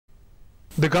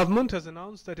The government has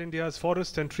announced that India's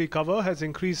forest and tree cover has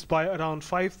increased by around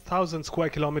 5,000 square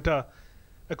kilometre.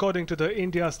 According to the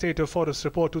India State of Forest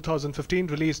Report 2015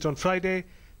 released on Friday,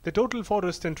 the total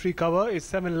forest and tree cover is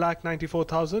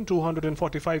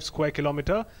 7,94,245 square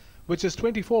kilometre, which is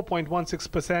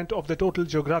 24.16% of the total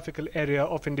geographical area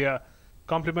of India.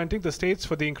 Complimenting the states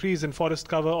for the increase in forest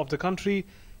cover of the country,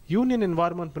 Union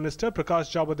Environment Minister Prakash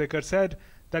Javadekar said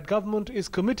that government is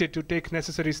committed to take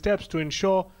necessary steps to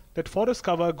ensure that forest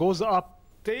cover goes up.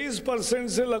 23%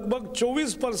 से लगभग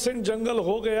 24% जंगल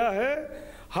हो गया है।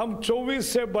 हम 24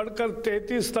 से बढ़कर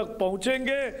 33 तक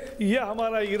पहुंचेंगे, यह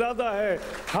हमारा इरादा है,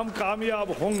 हम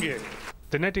कामयाब होंगे।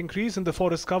 The net increase in the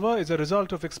forest cover is a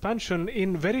result of expansion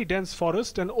in very dense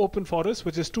forest and open forest,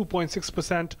 which is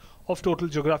 2.6% of total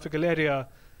geographical area.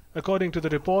 According to the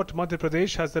report, Madhya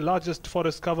Pradesh has the largest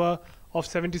forest cover of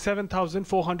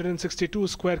 77,462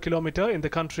 square kilometre in the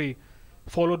country,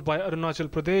 followed by Arunachal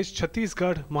Pradesh,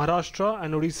 Chhattisgarh, Maharashtra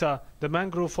and Odisha. The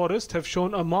mangrove forests have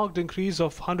shown a marked increase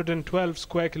of 112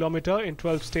 square kilometre in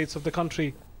 12 states of the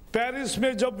country. Paris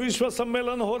में जब विश्व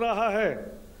सम्मेलन हो रहा है,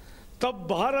 तब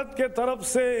भारत के तरफ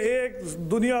से एक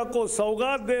दुनिया को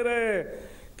सौगात दे रहे हैं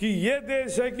कि ये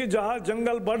देश है कि जहाँ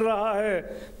जंगल बढ़ रहा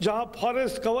है, जहाँ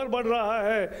फॉरेस्ट कवर बढ़ रहा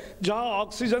है, जहाँ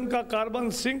ऑक्सीजन का कार्बन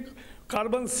सिंक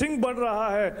बढ़ रहा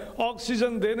है,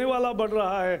 ऑक्सीजन देने वाला बढ़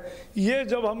रहा है। ये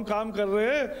जब हम काम कर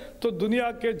रहे हैं तो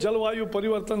दुनिया के जलवायु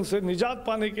परिवर्तन से निजात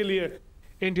पाने के लिए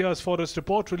India's forest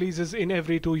report releases in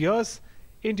every 2 years.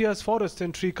 India's forest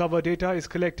and tree cover data is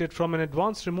collected from an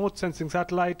advanced remote sensing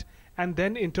satellite and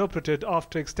then interpreted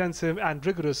after extensive and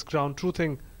rigorous ground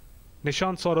truthing.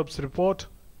 Nishant Saurabh's report,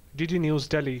 DD News,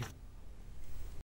 Delhi.